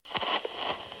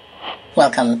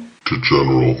Welcome to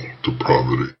General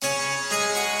Depravity.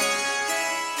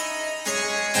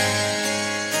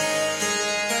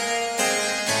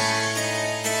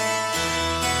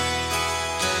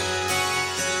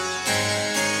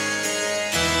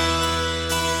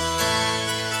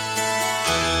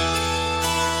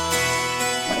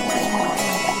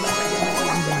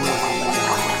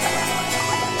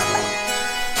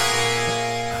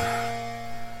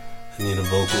 I need a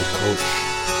vocal coach.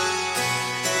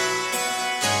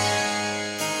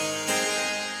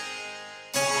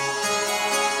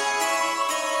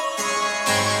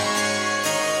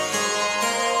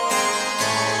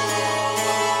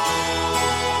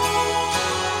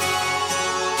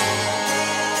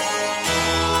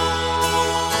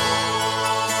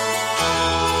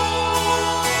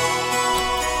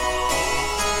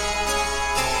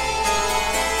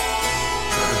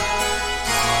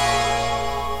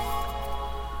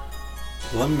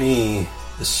 Let me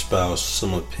espouse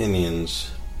some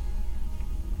opinions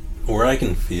where I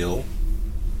can feel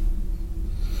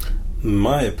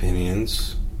my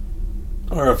opinions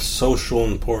are of social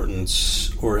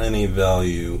importance or any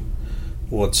value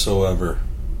whatsoever.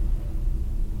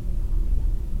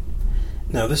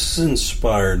 Now, this is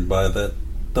inspired by the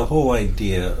whole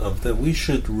idea of that we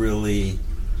should really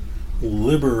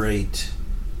liberate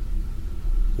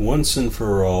once and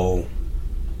for all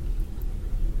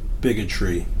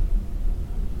bigotry.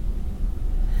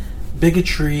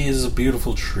 Bigotry is a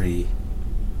beautiful tree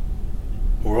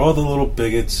where all the little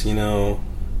bigots,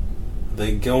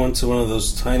 they go into one of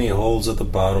those tiny holes at the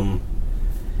bottom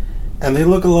and they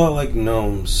look a lot like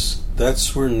gnomes.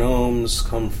 That's where gnomes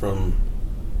come from.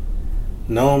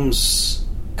 Gnomes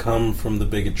come from the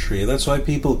bigotry. That's why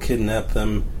people kidnap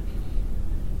them,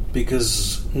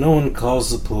 because no one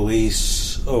calls the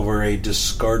police over a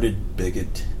discarded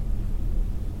bigot.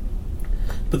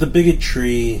 But the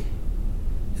bigotry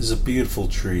is a beautiful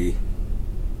tree.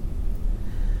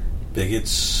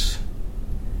 Bigots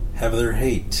have their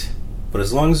hate, but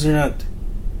as long as they're not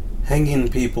hanging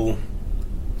people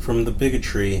from the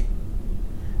bigotry,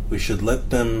 we should let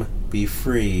them be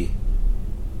free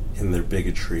in their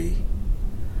bigotry.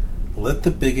 Let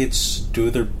the bigots do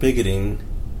their bigoting.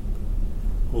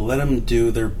 Let them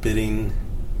do their bidding.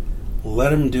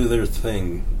 Let them do their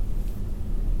thing.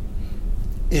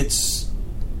 It's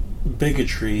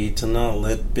bigotry to not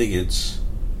let bigots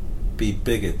be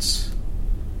bigots.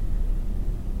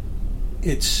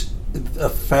 It's a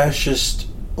fascist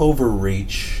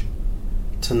overreach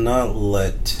to not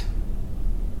let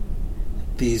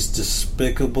these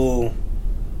despicable,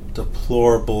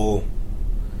 deplorable,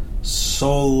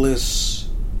 soulless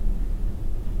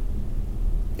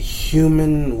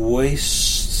human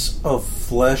wastes of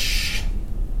flesh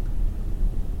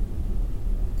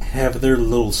have their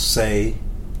little say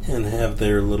and have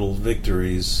their little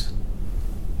victories.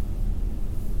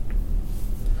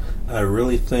 I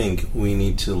really think we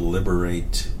need to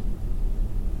liberate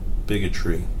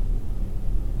bigotry.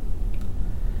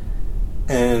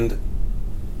 And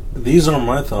these are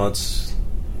my thoughts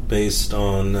based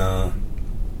on,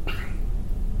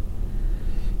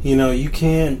 you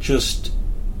can't just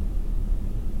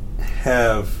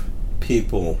have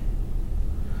people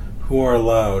who are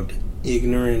allowed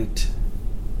ignorant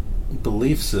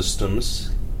belief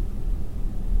systems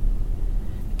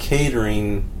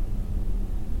catering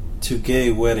to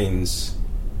gay weddings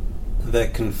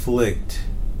that conflict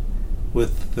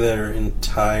with their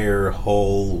entire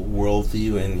whole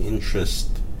worldview and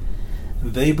interest.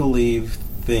 They believe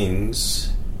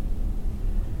things,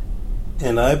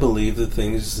 and I believe the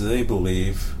things they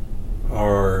believe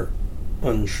are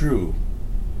untrue.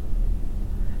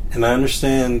 And I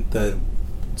understand that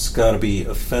it's got to be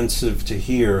offensive to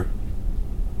hear,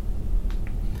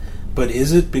 but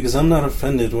is it? Because I'm not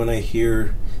offended when I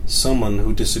hear someone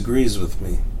who disagrees with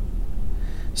me.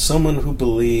 Someone who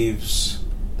believes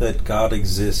that God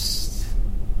exists,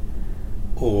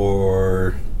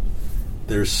 or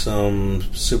there's some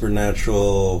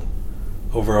supernatural,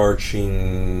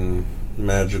 overarching,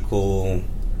 magical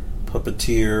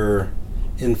puppeteer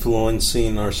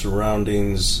influencing our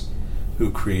surroundings, who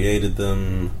created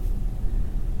them,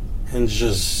 and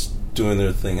just doing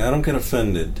their thing. I don't get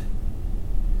offended.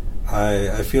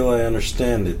 I feel I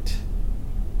understand it.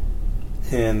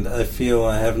 And I feel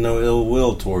I have no ill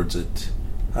will towards it.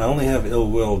 I only have ill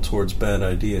will towards bad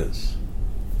ideas.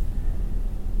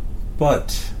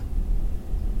 But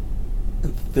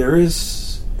there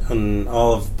is an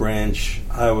olive branch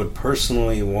I would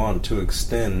personally want to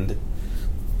extend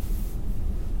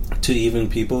to even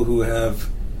people who have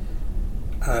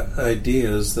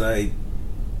ideas that I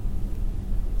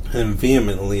am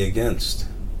vehemently against.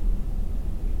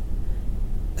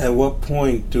 At what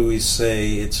point do we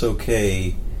say it's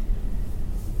okay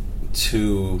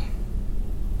to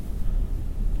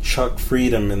chuck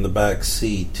freedom in the back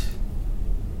seat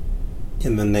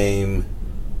in the name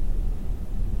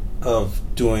of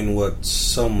doing what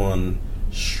someone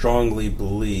strongly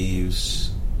believes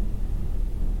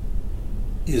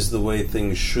is the way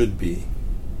things should be?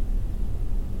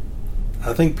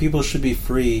 I think people should be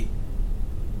free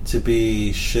to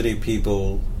be shitty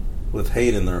people with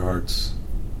hate in their hearts.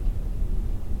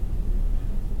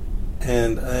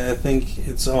 And I think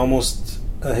it's almost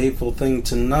a hateful thing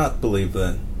to not believe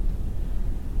that.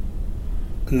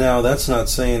 Now, that's not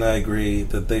saying I agree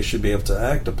that they should be able to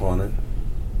act upon it.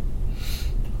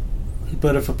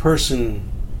 But if a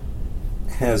person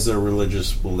has their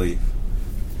religious belief,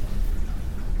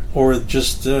 or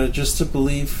just a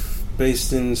belief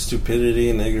based in stupidity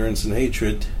and ignorance and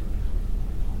hatred,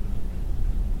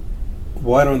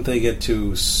 why don't they get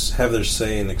to have their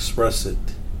say and express it?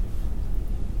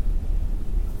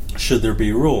 Should there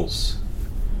be rules?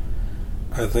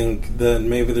 I think that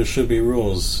maybe there should be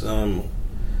rules. But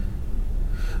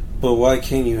why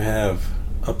can't you have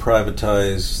a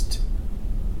privatized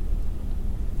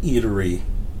eatery?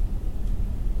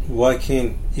 Why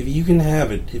can't... If you can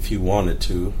have it if you wanted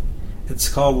to. It's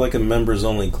called like a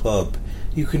members-only club.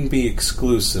 You can be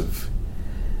exclusive.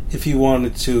 If you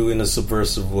wanted to, in a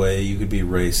subversive way, you could be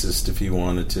racist if you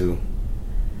wanted to.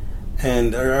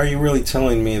 And are you really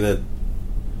telling me that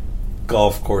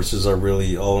golf courses are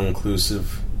really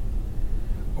all-inclusive?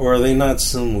 Or are they not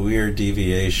some weird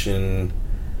deviation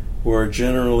where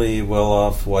generally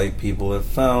well-off white people have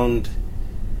found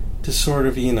to sort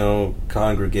of,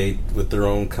 congregate with their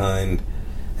own kind?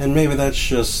 And maybe that's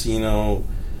just, a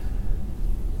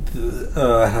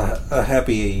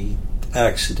happy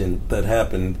accident that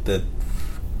happened that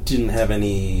didn't have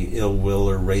any ill will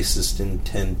or racist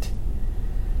intent.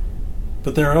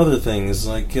 But there are other things,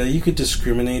 like you could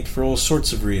discriminate for all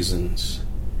sorts of reasons.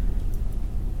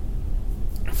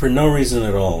 For no reason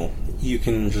at all. You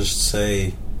can just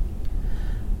say,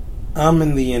 I'm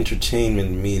in the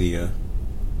entertainment media.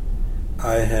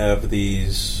 I have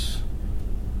these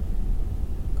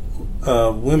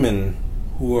women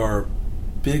who are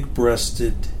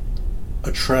big-breasted,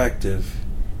 attractive,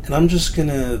 and I'm just going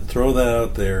to throw that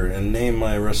out there and name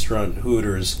my restaurant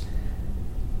Hooters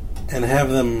and have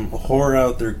them whore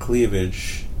out their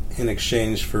cleavage in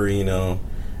exchange for,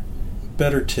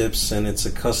 better tips, and it's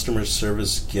a customer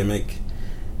service gimmick,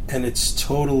 and it's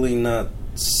totally not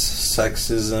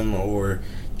sexism or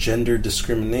gender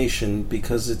discrimination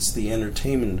because it's the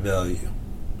entertainment value.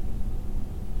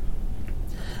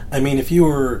 I mean, if you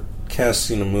were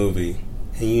casting a movie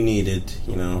and you needed,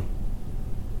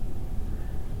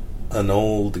 an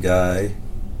old guy,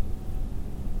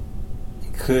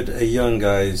 could a young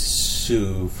guy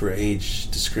sue for age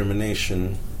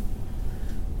discrimination?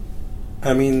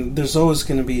 I mean, there's always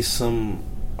going to be some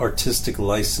artistic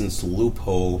license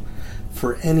loophole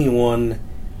for anyone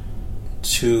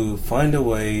to find a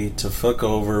way to fuck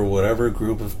over whatever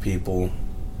group of people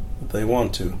they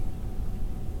want to.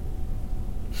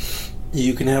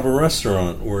 You can have a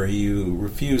restaurant where you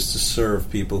refuse to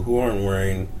serve people who aren't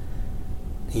wearing,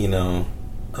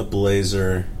 a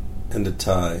blazer and a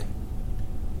tie.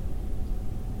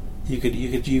 You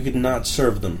could not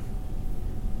serve them.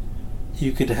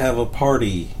 You could have a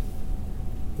party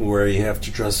where you have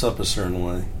to dress up a certain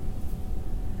way.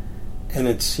 And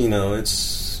it's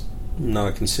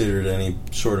not considered any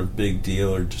sort of big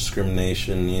deal or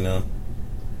discrimination,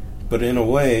 But in a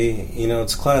way,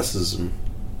 it's classism.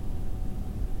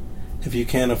 If you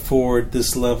can't afford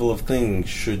this level of thing,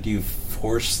 should you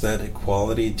force that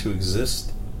equality to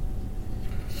exist?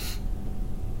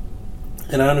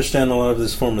 And I understand a lot of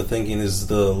this form of thinking is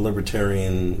the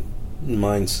libertarian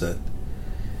mindset.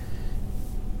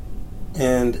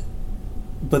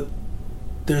 But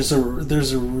there's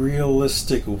a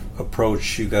realistic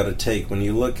approach you got to take when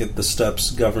you look at the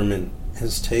steps government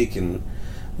has taken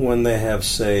when they have,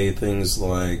 say, things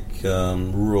like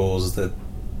rules that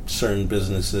certain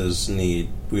businesses need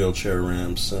wheelchair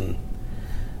ramps and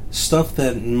stuff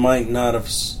that might not have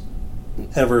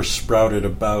ever sprouted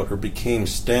about or became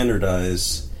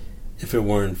standardized if it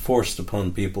weren't forced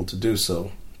upon people to do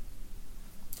so.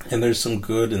 And there's some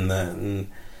good in that,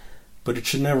 but it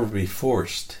should never be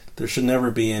forced. There should never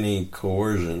be any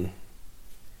coercion.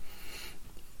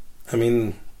 I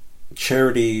mean,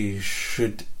 charity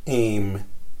should aim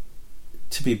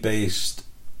to be based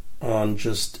on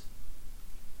just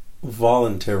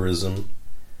voluntarism,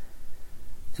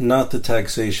 not the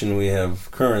taxation we have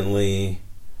currently,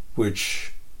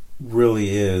 which really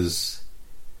is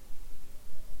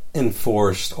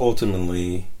enforced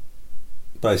ultimately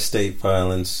by state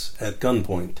violence at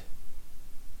gunpoint.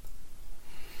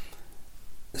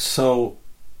 So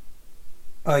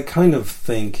I kind of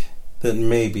think that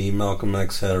maybe Malcolm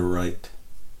X had it right.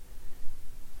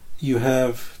 You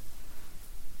have,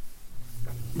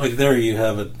 like, there you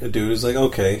have a dude who's like,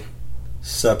 okay,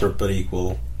 separate but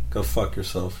equal, go fuck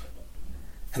yourself.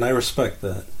 And I respect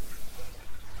that.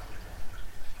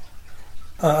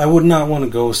 I would not want to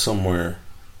go somewhere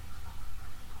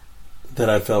that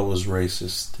I felt was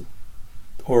racist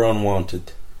or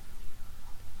unwanted.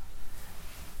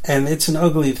 And it's an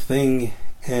ugly thing,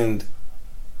 and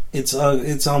it's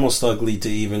almost ugly to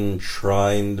even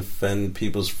try and defend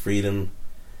people's freedom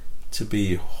to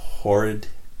be horrid.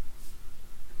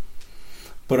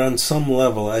 But on some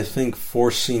level, I think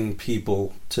forcing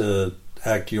people to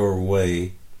act your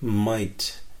way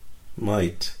might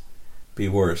be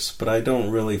worse. But I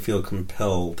don't really feel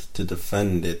compelled to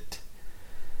defend it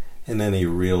in any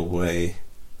real way.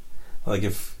 Like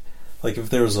if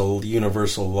there was a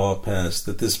universal law passed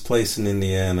that this place in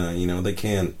Indiana, they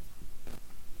can't.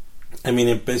 I mean,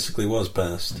 it basically was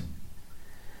passed.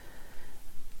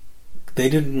 They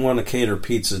didn't want to cater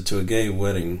pizza to a gay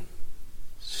wedding,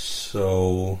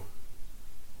 so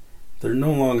they're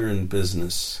no longer in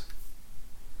business.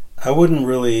 I wouldn't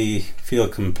really feel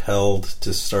compelled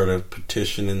to start a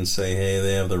petition and say, hey,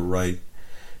 they have the right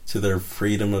to their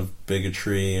freedom of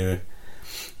bigotry, or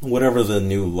whatever the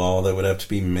new law that would have to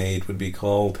be made would be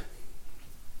called.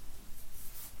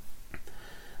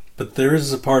 But there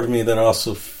is a part of me that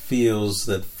also feels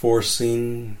that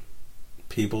forcing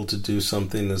people to do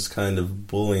something is kind of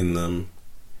bullying them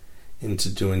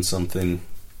into doing something.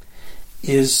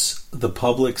 Is the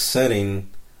public setting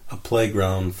a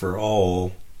playground for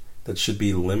all that should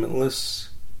be limitless?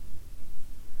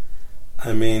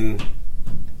 I mean,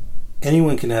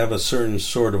 anyone can have a certain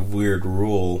sort of weird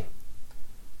rule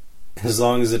as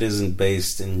long as it isn't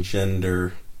based in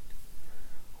gender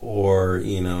or,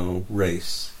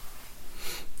 race.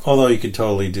 Although you could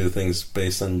totally do things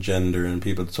based on gender, and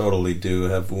people totally do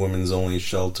have women's only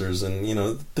shelters, and,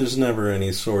 there's never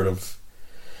any sort of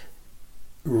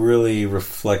really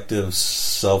reflective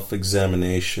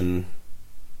self-examination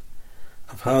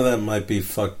of how that might be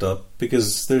fucked up,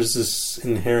 because there's this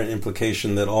inherent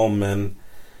implication that all men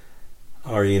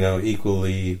are,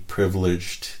 equally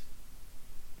privileged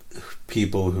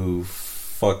people who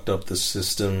fucked up the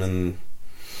system, and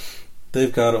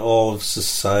they've got all of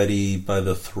society by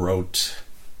the throat,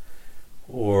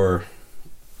 or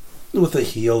with a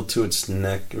heel to its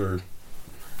neck, or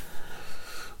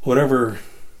whatever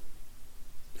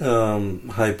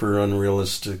hyper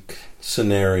unrealistic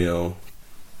scenario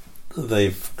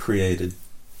they've created.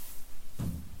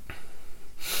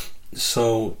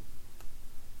 So,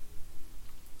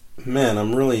 man, I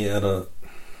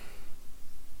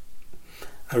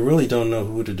really don't know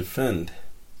who to defend,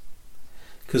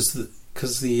 because the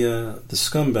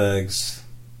scumbags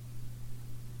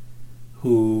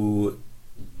who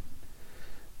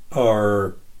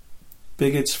are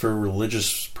bigots for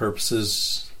religious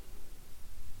purposes,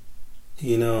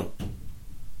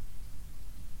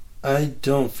 I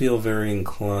don't feel very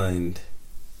inclined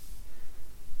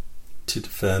to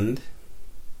defend.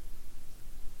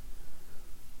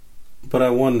 But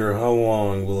I wonder, how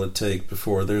long will it take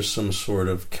before there's some sort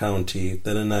of county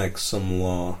that enacts some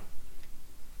law?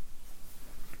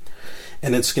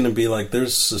 And it's going to be like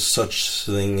there's such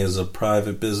thing as a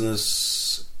private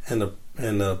business and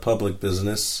a public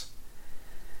business.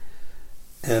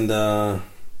 And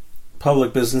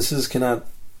public businesses cannot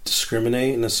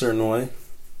discriminate in a certain way,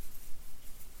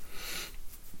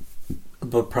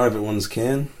 but private ones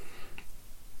can.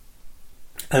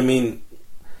 I mean,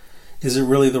 is it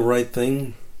really the right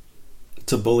thing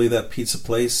to bully that pizza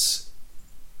place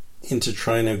into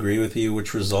trying to agree with you,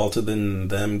 which resulted in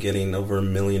them getting over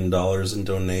 $1 million in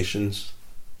donations?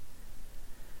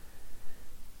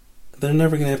 They're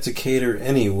never going to have to cater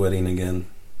any wedding again.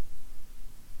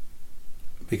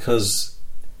 Because,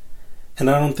 and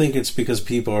I don't think it's because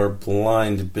people are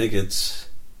blind bigots.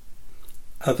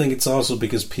 I think it's also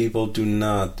because people do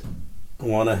not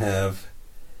want to have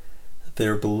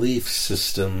their belief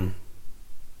system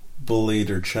bullied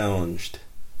or challenged.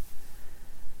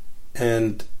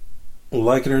 And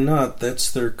like it or not,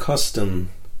 that's their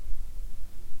custom.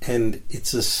 And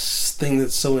it's a thing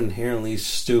that's so inherently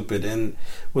stupid. And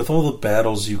with all the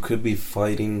battles you could be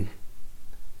fighting,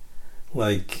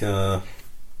 like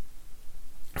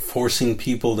forcing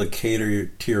people to cater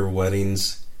to your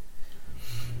weddings,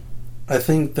 I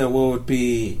think that what would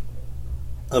be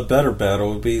a better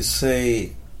battle would be,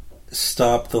 say,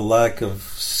 stop the lack of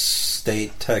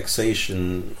state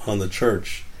taxation on the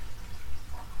church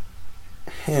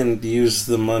and use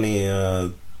the money,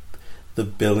 the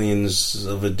billions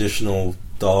of additional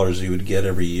dollars you would get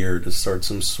every year to start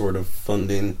some sort of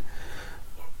funding,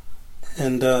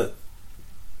 and then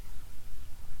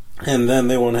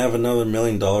they won't have another $1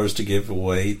 million to give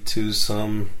away to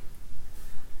some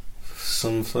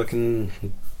fucking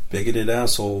bigoted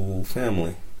asshole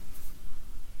family.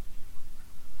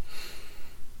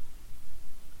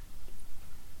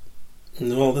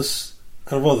 Well, this,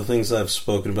 out of all the things I've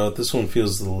spoken about, this one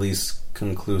feels the least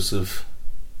conclusive.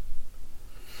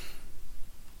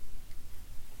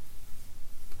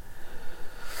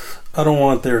 I don't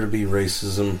want there to be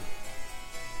racism,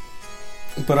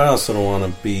 but I also don't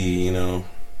want to be,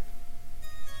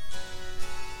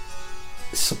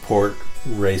 support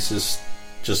racist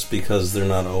just because they're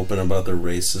not open about their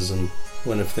racism,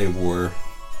 when if they were,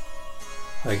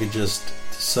 I could just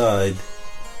decide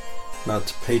not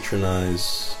to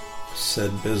patronize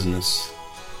said business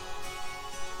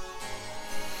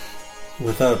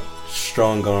without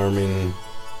strong-arming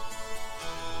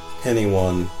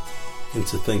anyone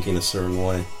into thinking a certain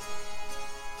way.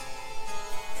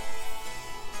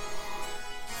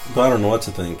 But I don't know what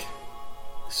to think,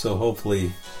 so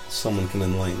hopefully someone can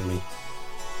enlighten me.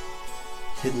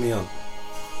 Hit me up.